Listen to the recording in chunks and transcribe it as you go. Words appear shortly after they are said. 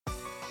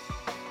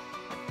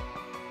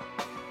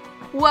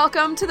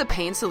Welcome to the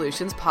Pain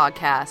Solutions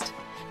Podcast.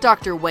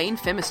 Dr. Wayne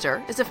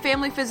Phimister is a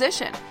family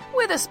physician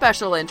with a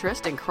special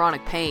interest in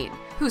chronic pain,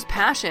 whose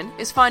passion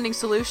is finding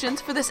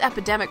solutions for this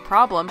epidemic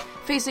problem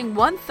facing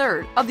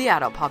 1/3 of the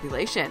adult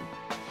population.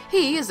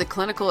 He is a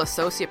clinical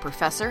associate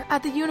professor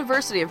at the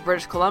University of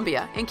British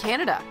Columbia in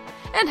Canada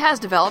and has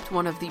developed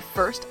one of the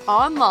first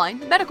online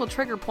medical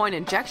trigger point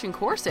injection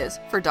courses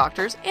for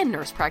doctors and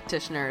nurse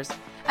practitioners,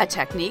 a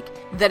technique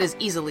that is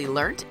easily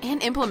learnt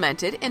and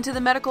implemented into the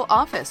medical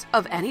office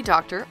of any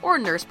doctor or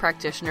nurse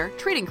practitioner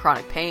treating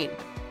chronic pain.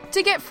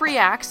 To get free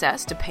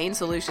access to Pain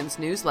Solutions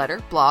newsletter,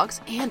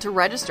 blogs, and to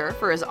register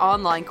for his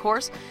online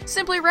course,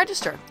 simply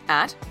register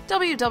at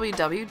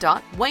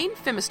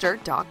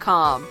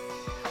www.waynephimister.com.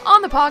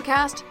 On the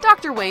podcast,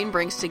 Dr. Wayne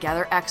brings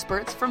together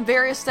experts from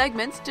various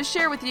segments to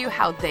share with you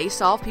how they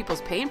solve people's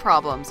pain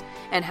problems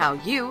and how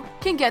you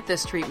can get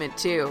this treatment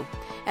too.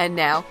 And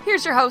now,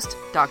 here's your host,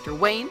 Dr.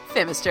 Wayne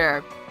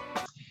Phimister.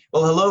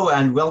 Well, hello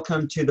and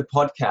welcome to the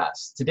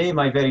podcast. Today,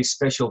 my very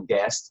special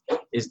guest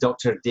is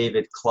Dr.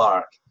 David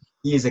Clark.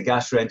 He is a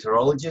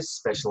gastroenterologist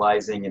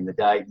specializing in the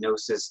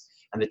diagnosis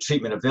and the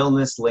treatment of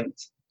illness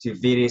linked to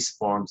various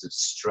forms of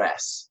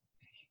stress.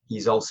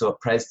 He's also a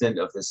president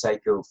of the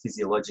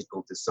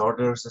Psychophysiological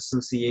Disorders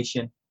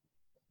Association.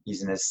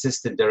 He's an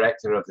assistant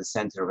director of the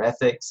Center of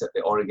Ethics at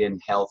the Oregon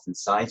Health and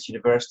Science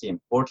University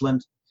in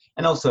Portland,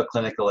 and also a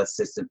clinical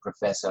assistant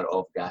professor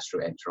of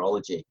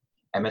gastroenterology,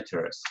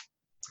 emeritus.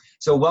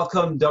 So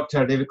welcome,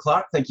 Dr. David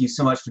Clark. Thank you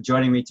so much for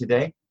joining me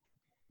today.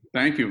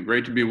 Thank you.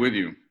 Great to be with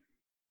you.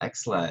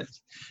 Excellent.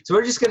 So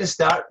we're just going to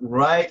start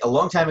right a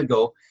long time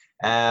ago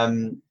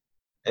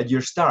at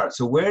your start.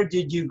 So where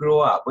did you grow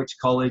up? Which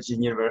college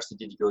and university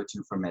did you go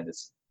to for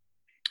medicine?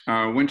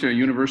 Went to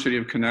University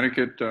of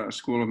Connecticut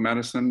School of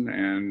Medicine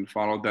and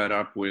followed that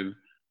up with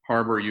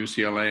Harbor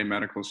UCLA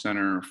Medical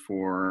Center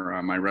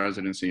for my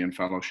residency and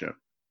fellowship.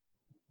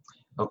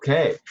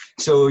 Okay.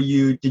 So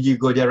did you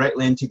go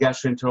directly into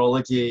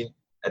gastroenterology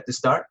at the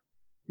start?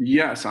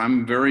 Yes,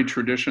 I'm very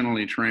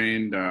traditionally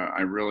trained.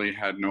 I really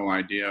had no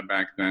idea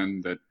back then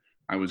that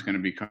I was going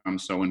to become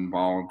so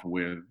involved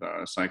with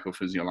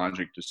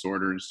psychophysiologic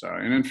disorders.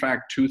 And in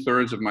fact,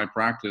 2/3 of my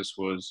practice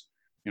was,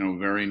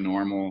 very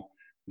normal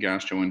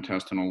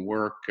gastrointestinal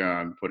work,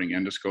 putting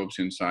endoscopes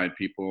inside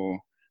people,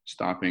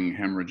 stopping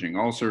hemorrhaging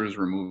ulcers,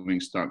 removing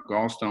stuck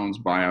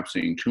gallstones,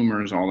 biopsying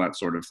tumors, all that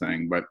sort of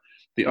thing. But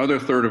the other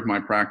third of my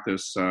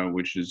practice,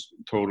 which is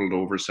totaled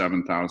over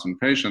 7,000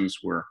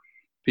 patients, were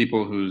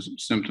people whose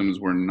symptoms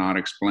were not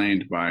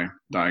explained by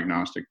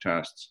diagnostic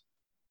tests.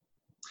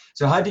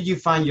 So how did you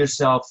find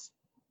yourself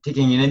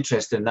taking an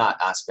interest in that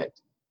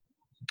aspect?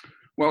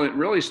 Well, it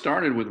really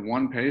started with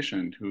one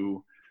patient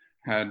who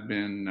had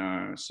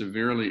been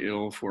severely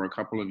ill for a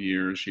couple of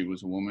years. She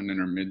was a woman in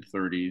her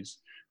mid-30s,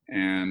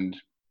 and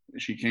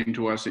she came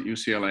to us at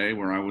UCLA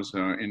where I was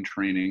in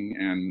training,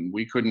 and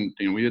we couldn't,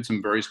 we did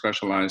some very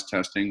specialized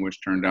testing, which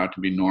turned out to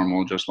be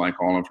normal, just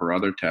like all of her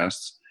other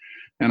tests.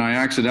 And I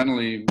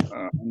accidentally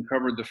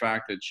uncovered the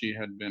fact that she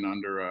had been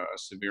under a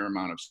severe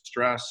amount of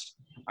stress.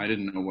 I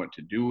didn't know what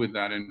to do with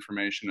that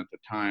information at the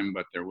time,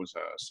 but there was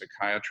a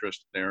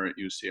psychiatrist there at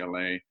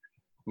UCLA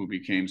who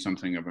became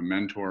something of a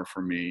mentor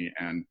for me.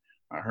 And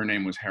her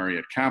name was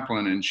Harriet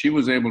Kaplan, and she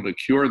was able to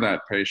cure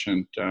that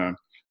patient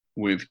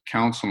with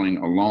counseling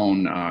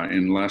alone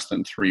in less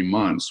than 3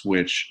 months,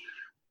 which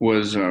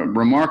was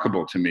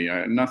remarkable to me.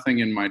 Nothing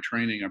in my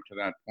training up to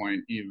that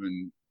point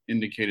even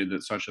indicated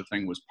that such a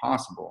thing was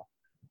possible.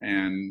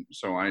 And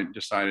so I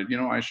decided,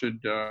 I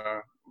should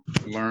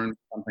learn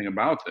something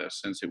about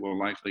this, since it will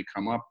likely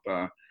come up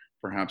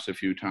perhaps a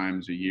few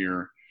times a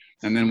year.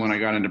 And then when I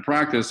got into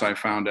practice, I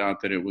found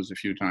out that it was a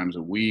few times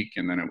a week,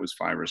 and then it was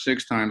 5 or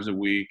 6 times a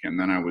week. And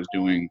then I was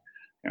doing,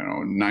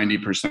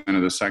 90%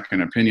 of the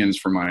second opinions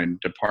for my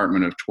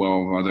department of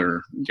 12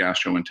 other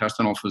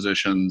gastrointestinal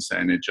physicians.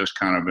 And it just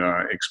kind of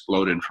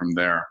exploded from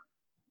there.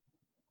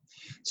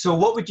 So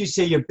what would you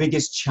say your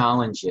biggest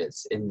challenge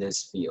is in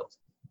this field?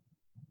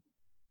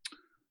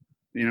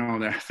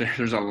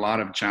 There's a lot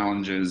of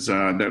challenges.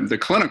 The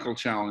clinical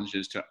challenge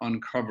is to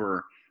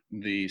uncover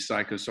the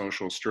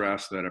psychosocial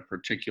stress that a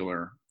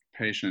particular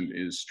patient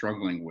is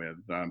struggling with.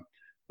 The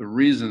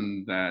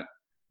reason that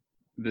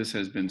this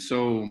has been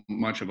so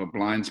much of a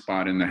blind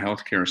spot in the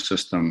healthcare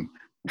system,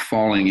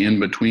 falling in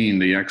between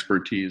the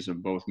expertise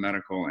of both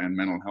medical and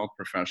mental health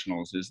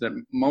professionals, is that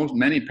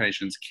many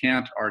patients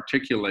can't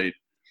articulate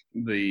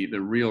the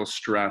real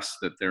stress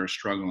that they're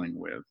struggling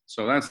with.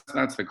 So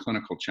that's the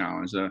clinical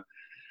challenge.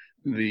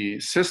 The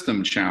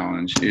system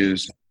challenge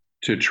is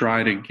to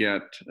try to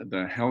get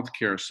the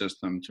healthcare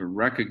system to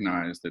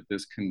recognize that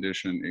this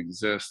condition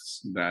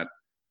exists, that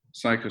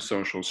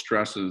psychosocial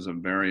stresses of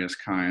various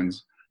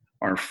kinds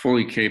are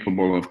fully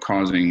capable of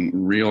causing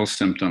real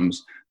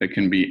symptoms that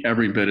can be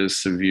every bit as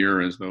severe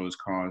as those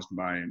caused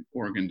by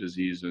organ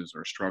diseases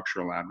or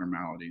structural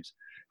abnormalities,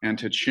 and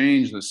to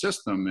change the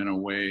system in a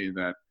way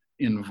that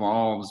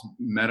involves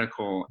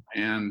medical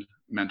and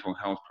mental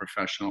health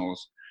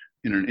professionals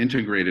in an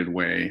integrated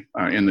way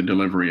in the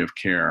delivery of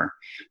care.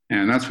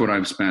 And that's what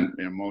I've spent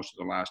most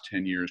of the last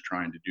 10 years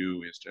trying to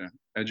do, is to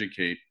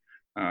educate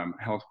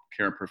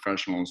healthcare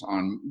professionals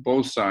on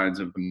both sides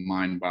of the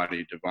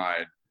mind-body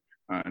divide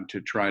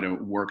to try to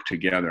work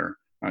together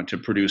to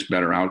produce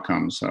better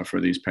outcomes for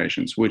these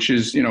patients, which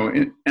is,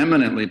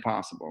 eminently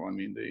possible. I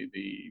mean,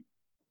 the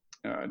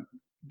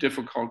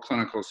difficult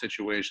clinical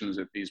situations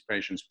that these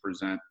patients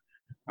present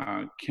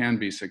can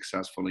be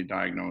successfully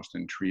diagnosed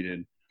and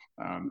treated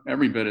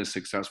every bit as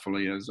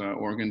successfully as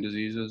organ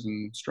diseases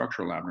and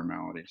structural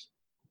abnormalities.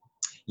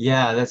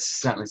 Yeah,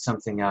 that's certainly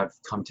something I've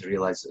come to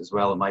realize as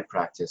well in my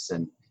practice.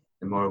 And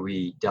the more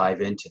we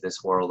dive into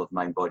this world of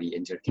mind-body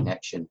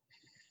interconnection,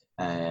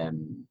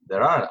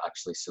 there are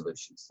actually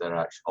solutions, there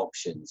are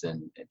options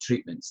and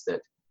treatments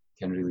that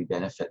can really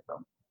benefit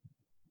them.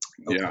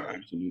 Okay. Yeah,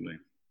 absolutely.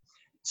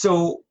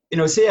 So,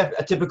 say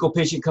a typical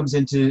patient comes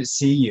in to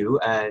see you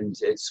and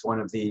it's one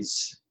of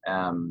these,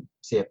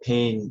 say a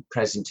pain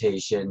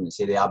presentation,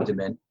 say the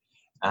abdomen.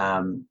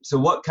 So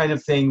what kind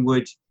of thing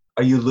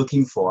are you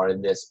looking for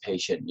in this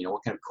patient?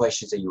 What kind of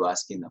questions are you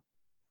asking them?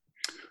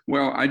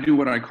 Well, I do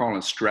what I call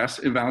a stress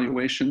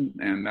evaluation,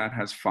 and that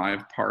has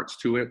 5 parts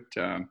to it.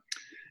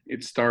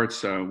 It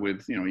starts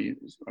with,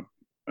 an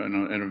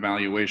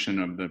evaluation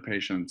of the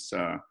patient's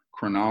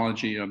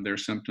chronology of their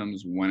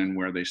symptoms, when and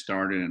where they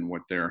started, and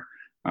what their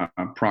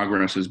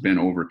progress has been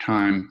over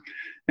time.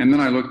 And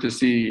then I look to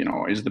see,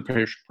 is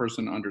the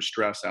person under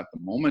stress at the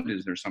moment?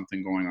 Is there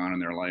something going on in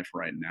their life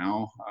right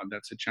now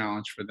that's a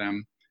challenge for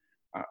them?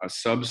 A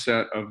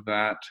subset of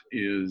that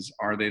is,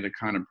 are they the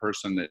kind of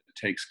person that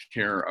takes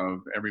care of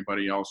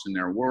everybody else in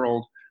their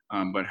world,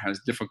 but has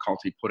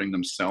difficulty putting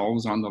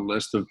themselves on the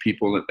list of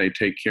people that they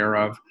take care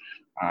of?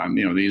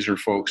 These are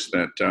folks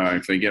that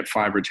if they get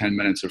 5 or 10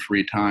 minutes of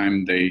free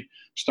time, they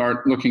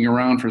start looking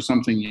around for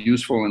something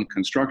useful and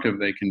constructive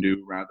they can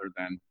do rather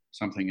than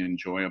something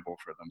enjoyable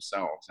for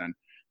themselves. And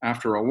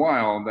after a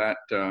while, that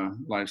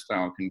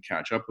lifestyle can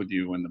catch up with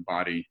you and the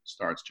body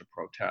starts to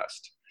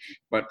protest.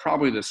 But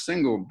probably the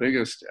single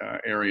biggest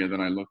area that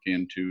I look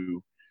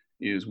into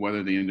is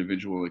whether the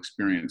individual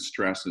experienced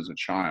stress as a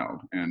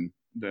child. And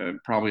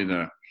probably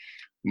the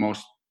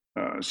most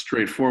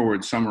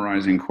straightforward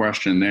summarizing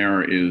question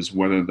there is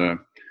whether the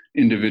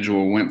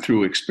individual went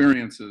through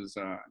experiences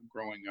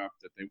growing up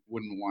that they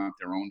wouldn't want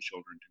their own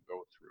children to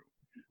go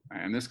through.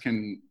 And this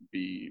can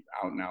be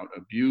out and out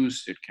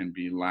abuse, it can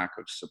be lack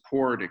of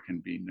support, it can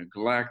be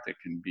neglect, it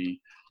can be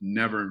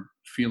never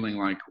feeling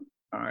like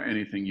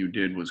anything you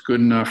did was good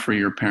enough for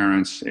your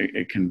parents.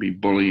 It can be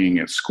bullying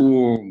at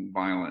school,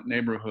 violent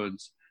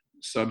neighborhoods,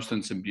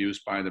 substance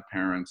abuse by the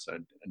parents, a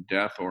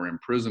death or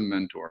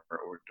imprisonment or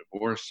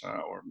divorce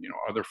or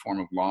other form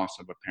of loss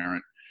of a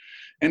parent.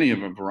 Any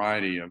of a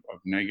variety of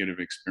negative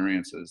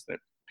experiences that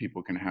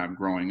people can have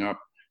growing up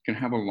can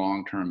have a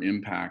long-term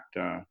impact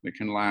that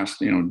can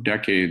last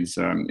decades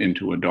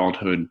into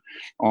adulthood.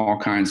 All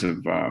kinds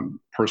of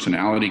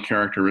personality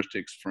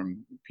characteristics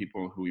from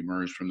people who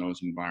emerge from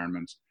those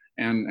environments,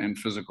 and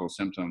physical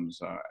symptoms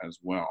as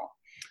well.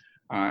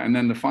 And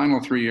then the final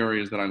 3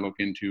 areas that I look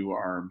into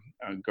are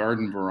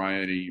garden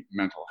variety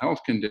mental health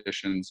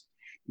conditions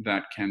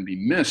that can be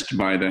missed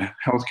by the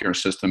healthcare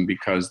system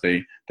because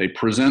they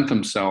present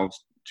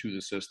themselves to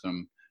the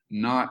system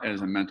not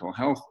as a mental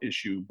health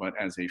issue, but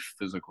as a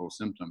physical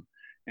symptom.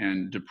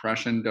 And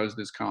depression does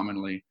this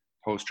commonly,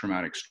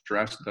 post-traumatic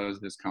stress does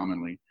this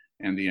commonly,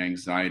 and the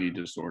anxiety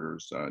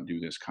disorders do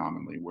this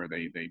commonly, where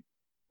they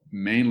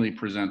mainly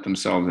present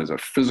themselves as a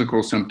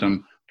physical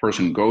symptom.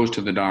 Person goes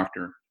to the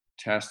doctor,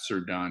 tests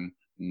are done,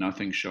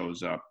 nothing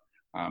shows up,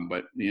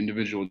 but the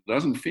individual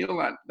doesn't feel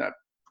that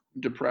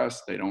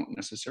depressed, they don't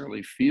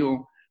necessarily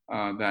feel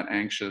that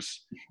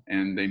anxious,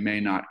 and they may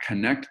not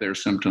connect their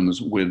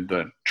symptoms with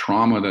the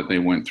trauma that they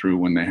went through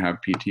when they have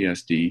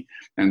PTSD.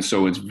 And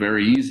so it's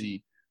very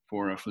easy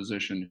for a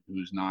physician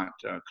who's not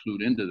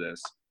clued into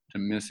this to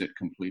miss it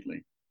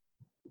completely.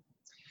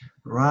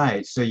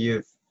 Right. So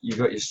you've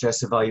got your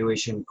stress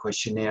evaluation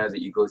questionnaire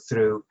that you go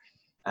through,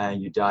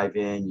 and you dive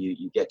in,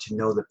 you get to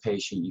know the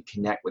patient, you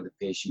connect with the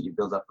patient, you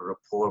build up a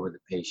rapport with the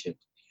patient.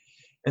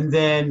 And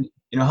then,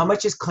 how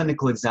much has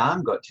clinical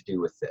exam got to do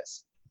with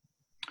this?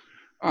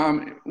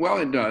 Well,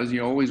 it does.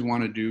 You always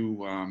want to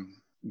do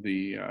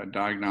the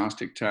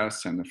diagnostic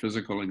tests and the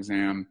physical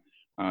exam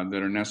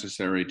that are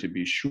necessary to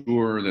be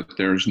sure that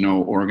there's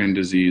no organ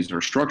disease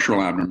or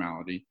structural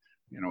abnormality.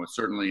 It's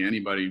certainly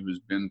anybody who's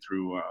been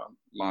through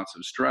lots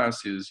of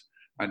stress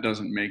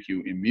doesn't make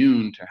you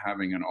immune to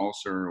having an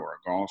ulcer or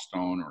a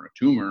gallstone or a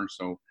tumor.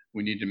 So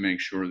we need to make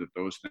sure that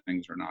those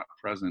things are not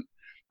present.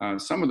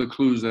 Some of the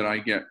clues that I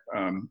get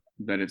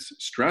that it's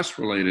stress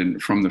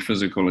related from the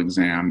physical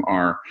exam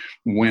are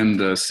when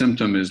the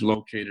symptom is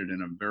located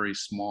in a very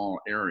small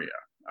area.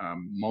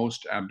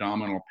 Most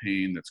abdominal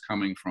pain that's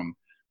coming from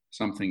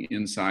something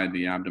inside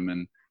the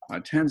abdomen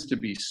tends to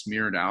be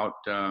smeared out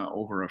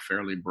over a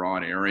fairly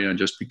broad area,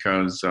 just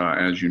because,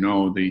 as you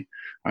know, the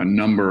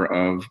number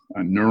of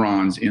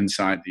neurons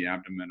inside the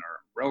abdomen are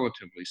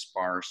relatively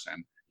sparse,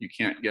 and you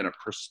can't get a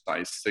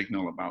precise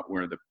signal about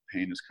where the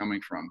pain is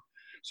coming from.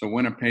 So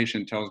when a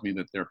patient tells me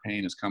that their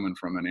pain is coming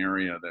from an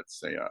area that's,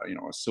 say,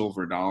 a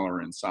silver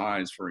dollar in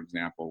size, for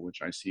example,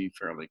 which I see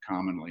fairly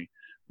commonly,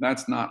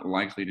 that's not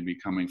likely to be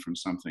coming from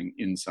something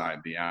inside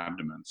the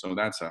abdomen. So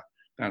that's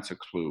a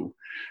clue.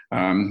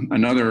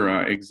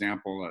 Another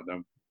example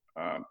of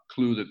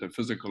clue that the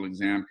physical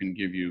exam can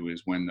give you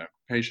is when the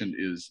patient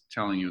is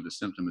telling you the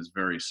symptom is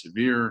very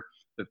severe,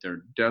 that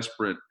they're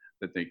desperate,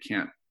 that they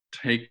can't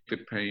take the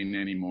pain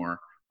anymore,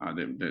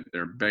 that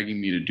they're begging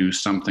me to do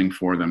something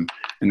for them.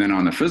 And then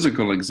on the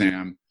physical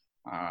exam,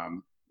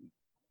 I'm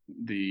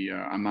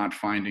not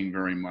finding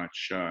very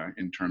much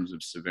in terms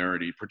of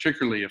severity,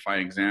 particularly if I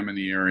examine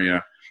the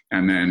area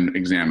and then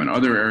examine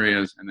other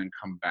areas and then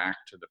come back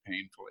to the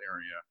painful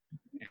area,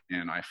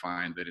 and I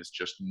find that it's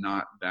just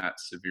not that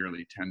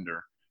severely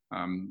tender.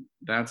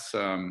 That's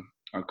a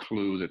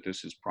clue that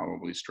this is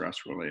probably stress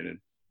related.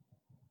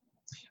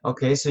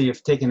 Okay, so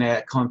you've taken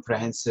a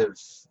comprehensive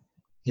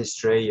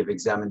history, you've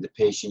examined the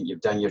patient, you've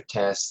done your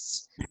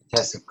tests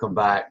have come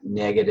back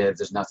negative,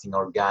 there's nothing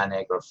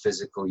organic or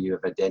physical you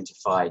have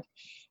identified.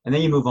 And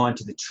then you move on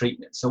to the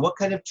treatment. So what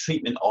kind of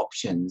treatment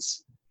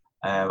options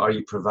are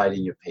you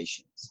providing your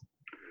patients?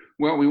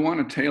 Well, we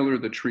want to tailor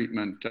the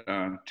treatment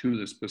to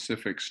the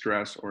specific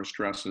stress or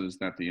stresses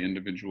that the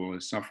individual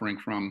is suffering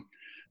from.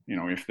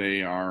 If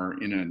they are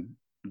in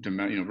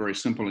a very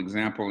simple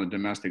example, a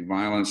domestic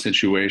violence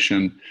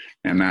situation,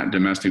 and that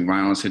domestic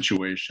violence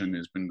situation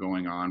has been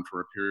going on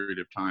for a period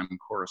of time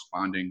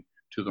corresponding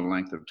to the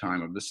length of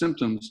time of the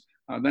symptoms,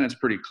 then it's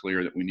pretty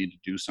clear that we need to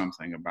do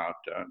something about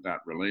that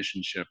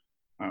relationship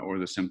or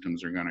the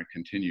symptoms are going to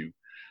continue.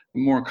 A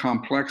more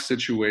complex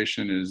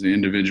situation is the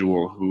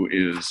individual who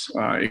is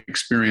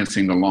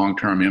experiencing the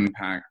long-term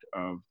impact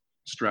of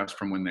stress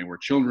from when they were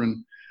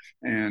children.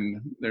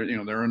 And there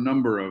are a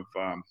number of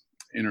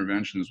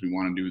interventions we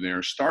want to do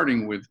there,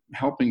 starting with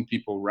helping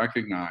people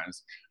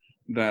recognize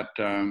that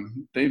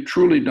they've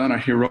truly done a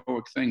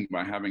heroic thing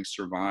by having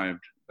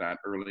survived that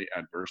early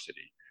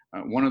adversity.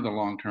 One of the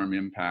long-term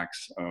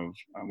impacts of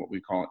what we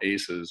call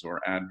ACEs,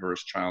 or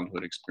adverse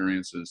childhood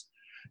experiences,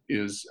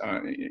 is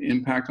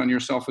impact on your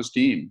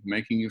self-esteem,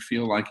 making you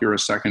feel like you're a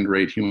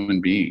second-rate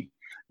human being.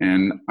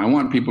 And I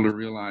want people to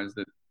realize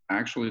that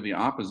actually the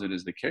opposite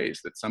is the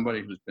case, that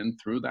somebody who's been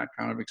through that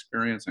kind of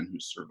experience and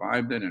who's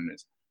survived it and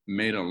has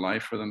made a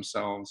life for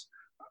themselves,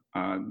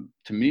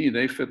 to me,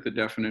 they fit the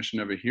definition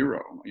of a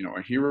hero.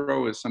 A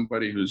hero is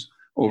somebody who's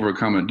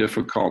overcome a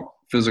difficult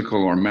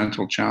physical or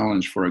mental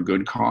challenge for a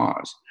good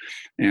cause.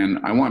 And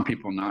I want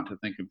people not to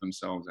think of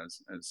themselves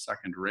as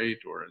second-rate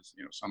or as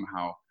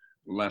somehow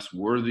less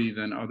worthy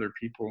than other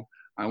people.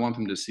 I want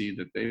them to see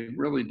that they've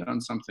really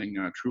done something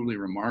truly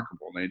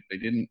remarkable. They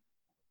didn't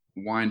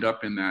wind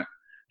up in that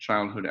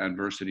childhood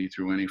adversity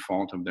through any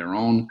fault of their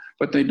own,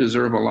 but they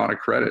deserve a lot of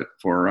credit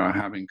for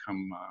having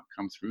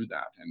come through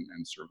that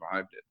and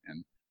survived it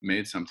and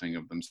made something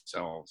of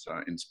themselves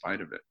in spite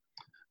of it.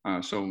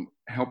 So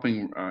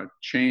helping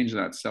change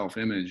that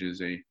self-image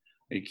is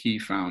a key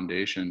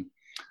foundation.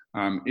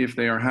 If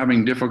they are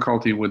having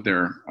difficulty with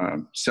their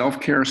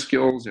self-care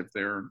skills, if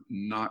they're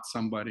not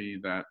somebody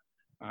that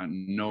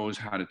knows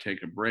how to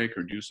take a break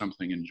or do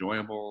something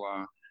enjoyable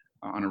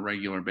on a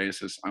regular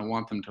basis, I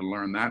want them to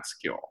learn that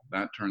skill.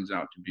 That turns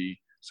out to be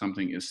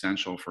something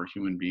essential for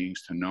human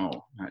beings to know,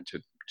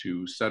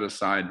 to set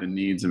aside the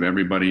needs of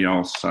everybody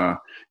else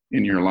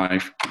in your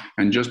life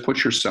and just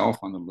put yourself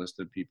on the list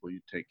of people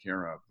you take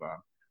care of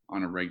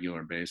on a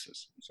regular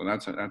basis. So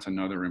that's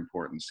another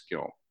important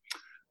skill.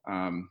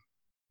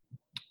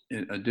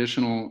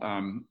 Additional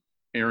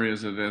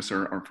areas of this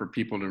are for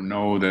people to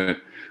know that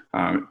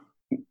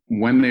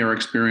when they are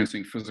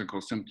experiencing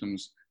physical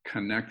symptoms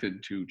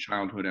connected to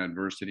childhood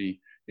adversity,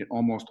 it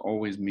almost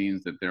always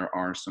means that there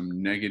are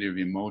some negative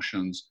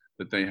emotions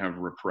that they have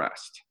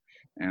repressed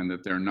and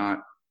that they're not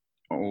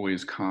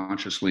always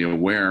consciously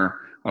aware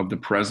of the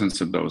presence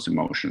of those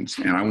emotions.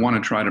 And I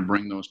want to try to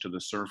bring those to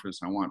the surface.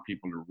 I want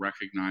people to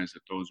recognize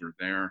that those are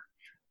there.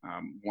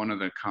 One of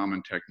the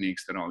common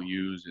techniques that I'll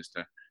use is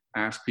to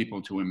ask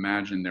people to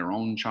imagine their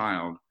own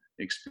child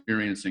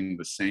experiencing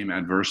the same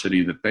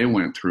adversity that they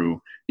went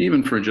through,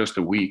 even for just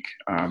a week.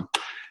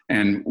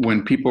 And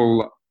when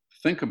people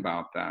think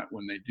about that,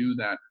 when they do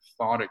that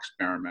thought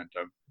experiment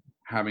of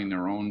having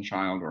their own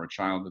child or a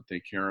child that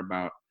they care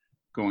about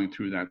going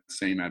through that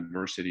same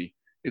adversity,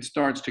 it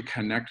starts to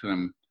connect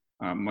them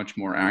much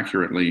more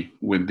accurately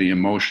with the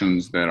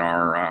emotions that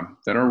are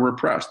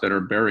repressed, that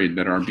are buried,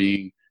 that are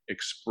being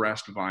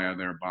expressed via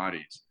their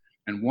bodies.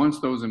 And once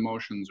those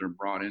emotions are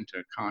brought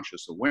into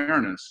conscious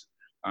awareness,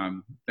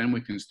 then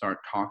we can start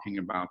talking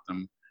about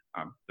them.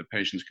 The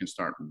patients can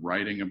start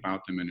writing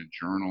about them in a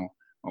journal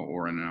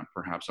or in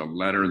perhaps a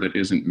letter that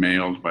isn't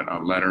mailed, but a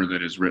letter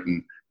that is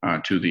written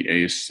to the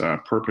ACE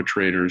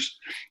perpetrators.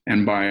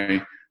 And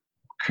by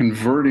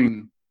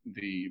converting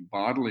the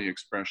bodily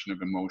expression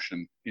of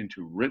emotion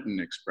into written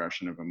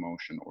expression of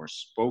emotion or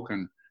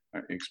spoken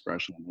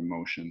expression of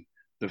emotion,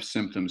 the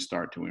symptoms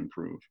start to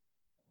improve.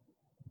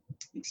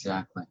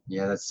 Exactly.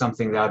 Yeah, that's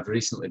something that I've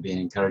recently been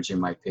encouraging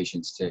my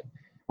patients to.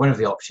 One of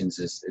the options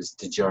is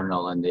to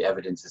journal, and the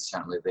evidence is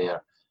certainly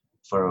there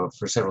for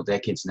several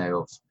decades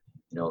now of,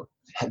 you know,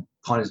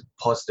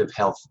 positive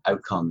health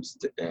outcomes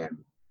that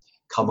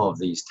come of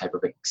these type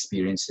of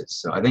experiences.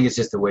 So I think it's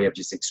just a way of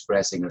just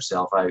expressing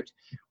yourself out,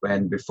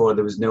 when before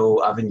there was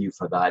no avenue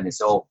for that, and it's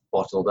all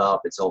bottled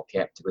up, it's all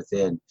kept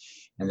within,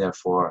 and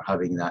therefore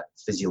having that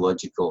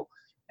physiological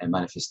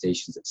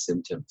manifestations of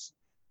symptoms.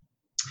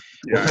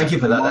 Well, Yeah, thank it's you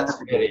for that. That's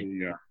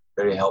remarkably,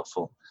 very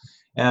helpful.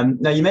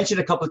 Now, you mentioned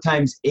a couple of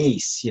times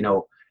ACE.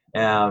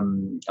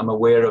 I'm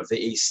aware of the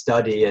ACE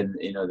study, and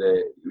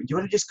do you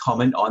want to just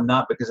comment on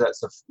that, because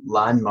that's a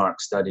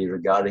landmark study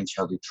regarding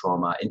childhood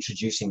trauma,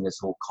 introducing this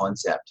whole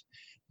concept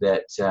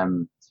that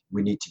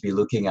we need to be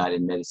looking at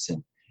in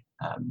medicine.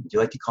 Would you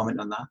like to comment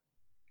on that?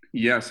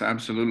 Yes,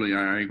 absolutely.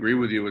 I agree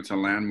with you. It's a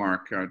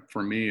landmark.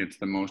 For me, it's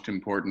the most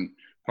important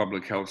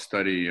public health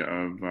study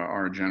of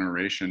our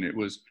generation. It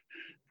was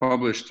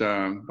published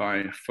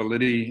by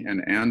Felitti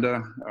and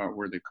Anda,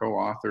 were the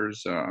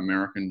co-authors,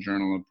 American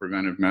Journal of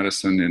Preventive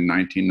Medicine in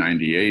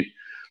 1998.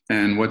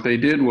 And what they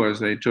did was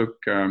they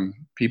took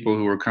people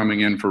who were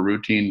coming in for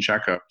routine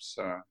checkups,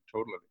 a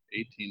total of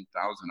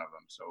 18,000 of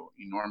them, so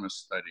enormous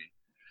study.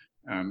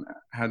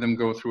 Had them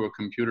go through a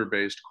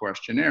computer-based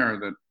questionnaire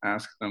that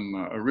asked them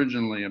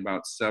originally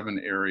about 7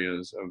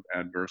 areas of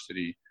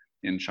adversity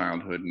in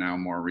childhood. Now,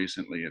 more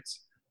recently,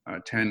 it's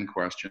 10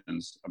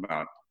 questions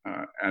about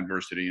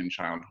adversity in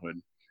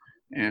childhood.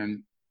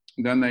 And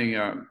then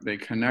they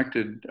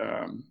connected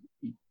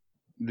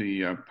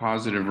the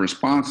positive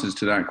responses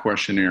to that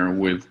questionnaire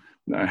with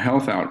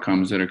health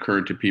outcomes that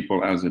occurred to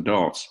people as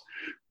adults.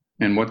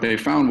 And what they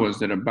found was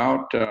that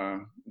about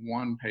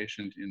 1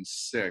 patient in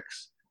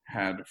 6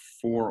 had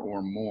 4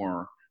 or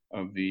more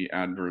of the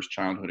adverse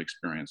childhood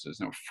experiences.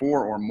 Now,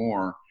 4 or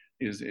more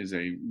is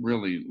a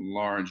really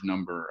large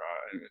number.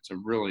 It's a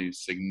really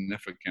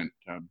significant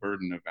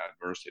burden of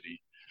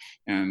adversity.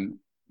 And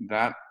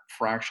that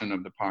fraction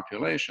of the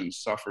population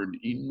suffered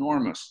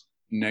enormous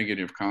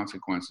negative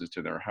consequences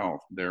to their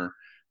health. Their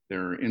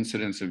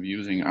incidence of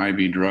using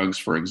IV drugs,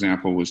 for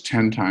example, was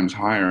 10 times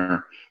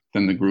higher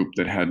than the group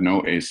that had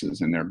no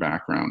ACEs in their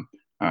background.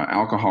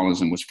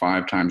 Alcoholism was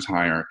 5 times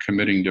higher,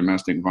 committing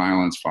domestic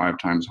violence 5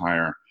 times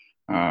higher,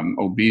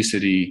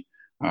 obesity,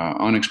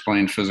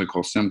 unexplained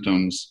physical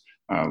symptoms,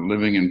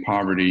 living in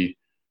poverty,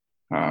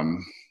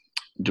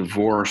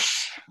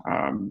 divorce,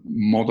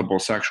 multiple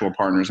sexual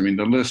partners. I mean,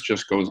 the list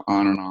just goes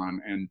on and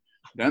on. And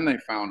then they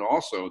found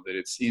also that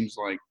it seems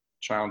like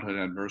childhood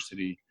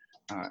adversity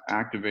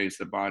activates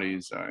the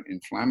body's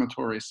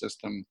inflammatory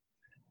system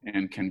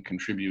and can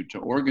contribute to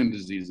organ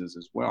diseases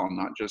as well,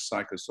 not just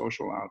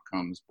psychosocial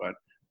outcomes, but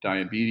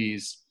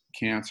diabetes,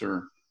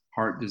 cancer,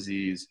 heart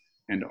disease,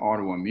 and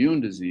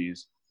autoimmune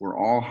disease were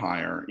all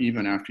higher,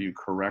 even after you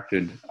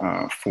corrected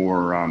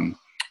for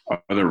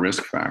other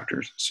risk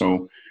factors.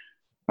 So,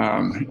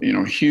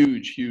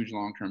 huge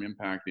long-term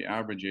impact. The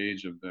average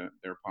age of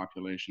their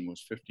population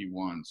was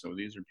 51. So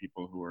these are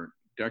people who are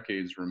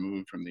decades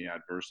removed from the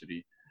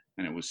adversity,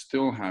 and it was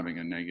still having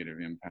a negative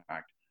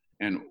impact.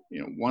 And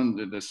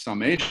the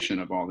summation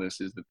of all this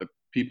is that the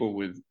people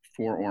with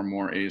 4 or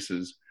more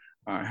ACEs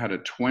had a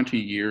 20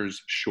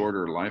 years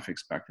shorter life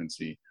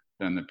expectancy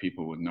than the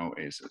people with no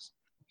ACEs.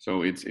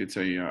 So it's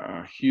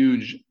a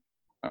huge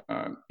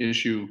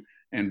issue,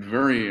 and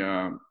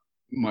very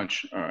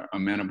much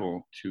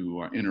amenable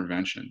to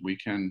intervention. We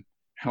can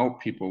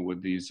help people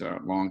with these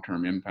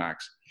long-term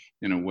impacts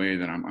in a way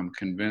that I'm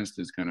convinced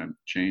is going to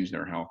change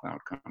their health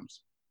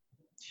outcomes.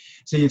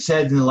 So you've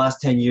said in the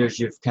last 10 years,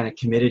 you've kind of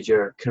committed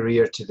your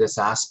career to this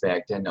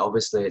aspect, and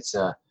obviously it's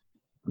a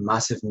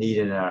massive need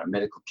in our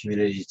medical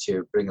community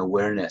to bring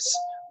awareness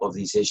of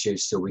these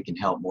issues so we can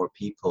help more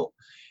people.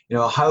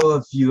 How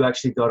have you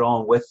actually got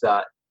on with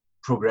that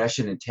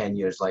progression in 10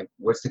 years? Like,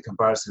 what's the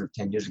comparison of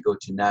 10 years ago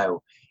to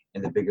now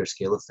in the bigger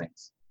scale of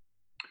things?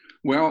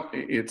 Well,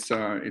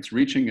 it's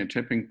reaching a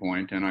tipping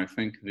point, and I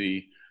think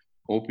the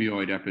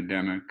opioid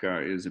epidemic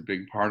is a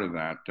big part of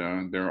that.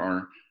 There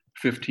are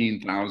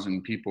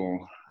 15,000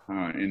 people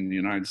in the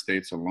United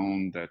States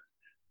alone that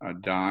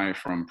die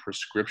from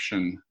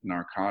prescription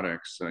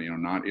narcotics,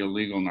 not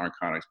illegal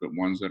narcotics, but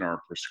ones that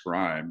are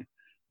prescribed.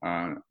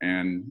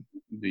 And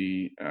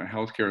the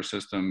healthcare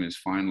system is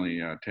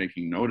finally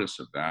taking notice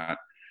of that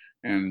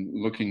and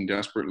looking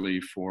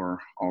desperately for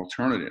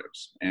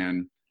alternatives.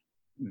 And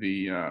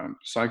the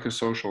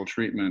psychosocial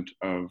treatment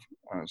of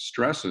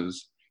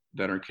stresses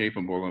that are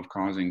capable of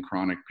causing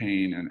chronic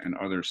pain and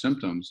other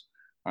symptoms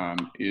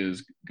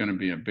is going to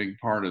be a big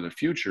part of the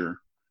future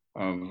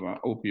of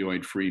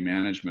opioid-free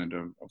management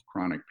of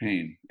chronic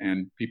pain.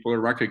 And people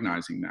are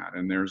recognizing that.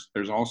 And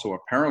there's also a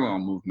parallel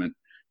movement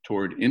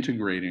toward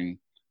integrating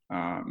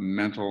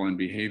mental and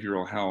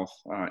behavioral health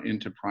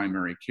into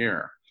primary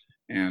care.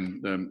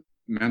 And the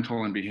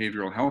mental and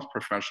behavioral health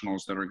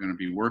professionals that are going to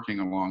be working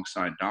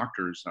alongside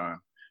doctors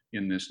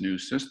in this new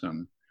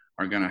system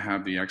are going to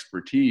have the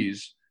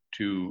expertise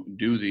to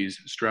do these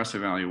stress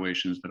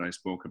evaluations that I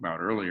spoke about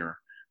earlier,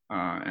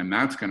 and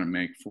that's going to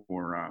make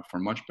for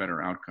much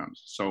better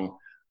outcomes. So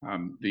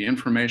the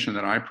information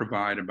that I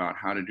provide about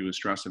how to do a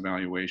stress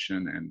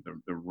evaluation and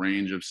the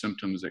range of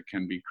symptoms that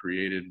can be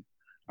created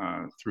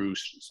through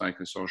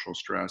psychosocial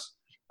stress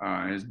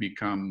has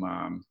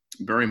become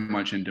very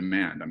much in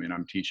demand. I mean,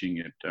 I'm teaching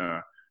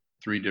at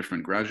 3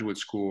 different graduate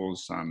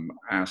schools. I'm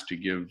asked to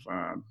give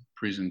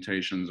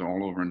presentations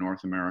all over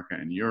North America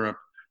and Europe.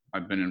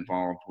 I've been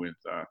involved with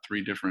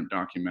 3 different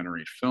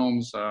documentary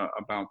films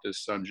about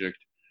this subject.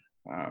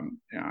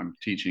 I'm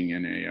teaching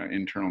in a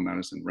internal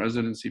medicine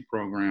residency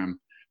program.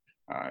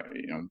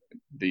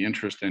 The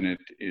interest in it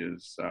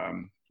is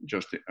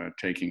just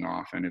taking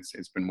off, and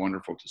it's been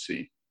wonderful to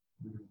see.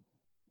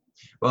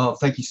 Well,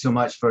 thank you so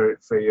much for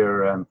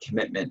your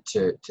commitment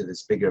to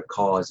this bigger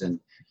cause, and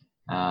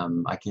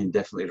I can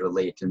definitely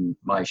relate. In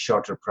my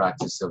shorter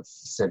practice of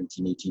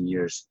 17, 18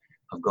 years,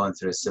 I've gone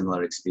through a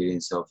similar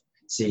experience of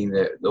seeing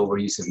the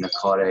overuse of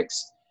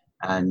narcotics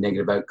and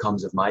negative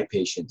outcomes of my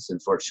patients,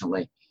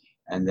 unfortunately,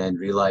 and then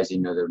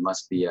realizing there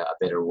must be a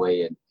better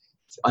way. And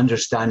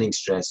understanding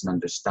stress and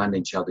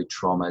understanding childhood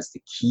trauma is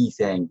the key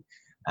thing,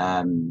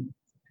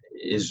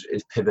 is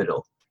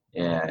pivotal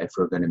if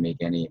we're going to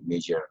make any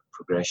major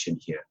progression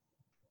here.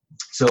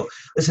 So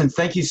listen,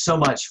 thank you so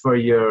much for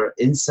your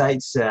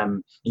insights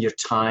and your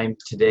time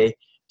today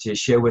to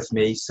share with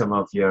me some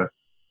of your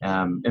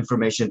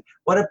information.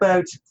 What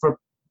about for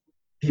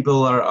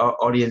people, our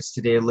audience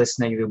today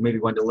listening, who maybe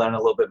want to learn a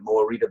little bit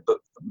more, read a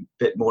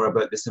bit more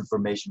about this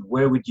information?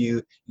 Where would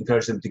you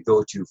encourage them to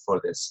go to for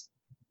this?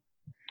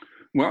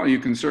 Well, you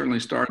can certainly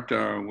start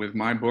with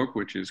my book,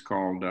 which is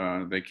called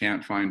They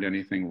Can't Find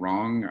Anything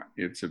Wrong.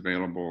 It's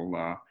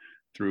available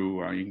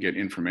through, you can get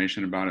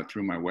information about it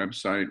through my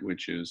website,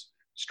 which is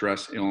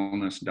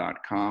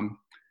stressillness.com.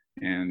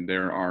 And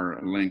there are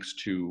links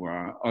to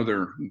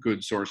other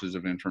good sources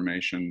of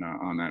information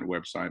on that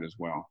website as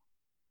well.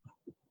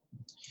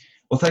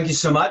 Well, thank you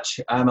so much.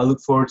 I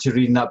look forward to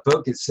reading that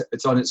book.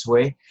 It's on its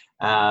way,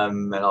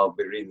 and I'll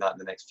be reading that in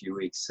the next few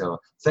weeks. So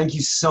thank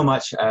you so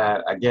much.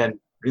 Again,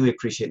 really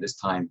appreciate this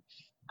time,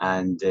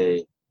 and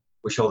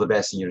wish you all the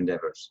best in your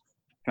endeavors.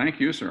 Thank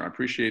you, sir. I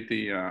appreciate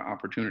the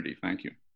opportunity. Thank you.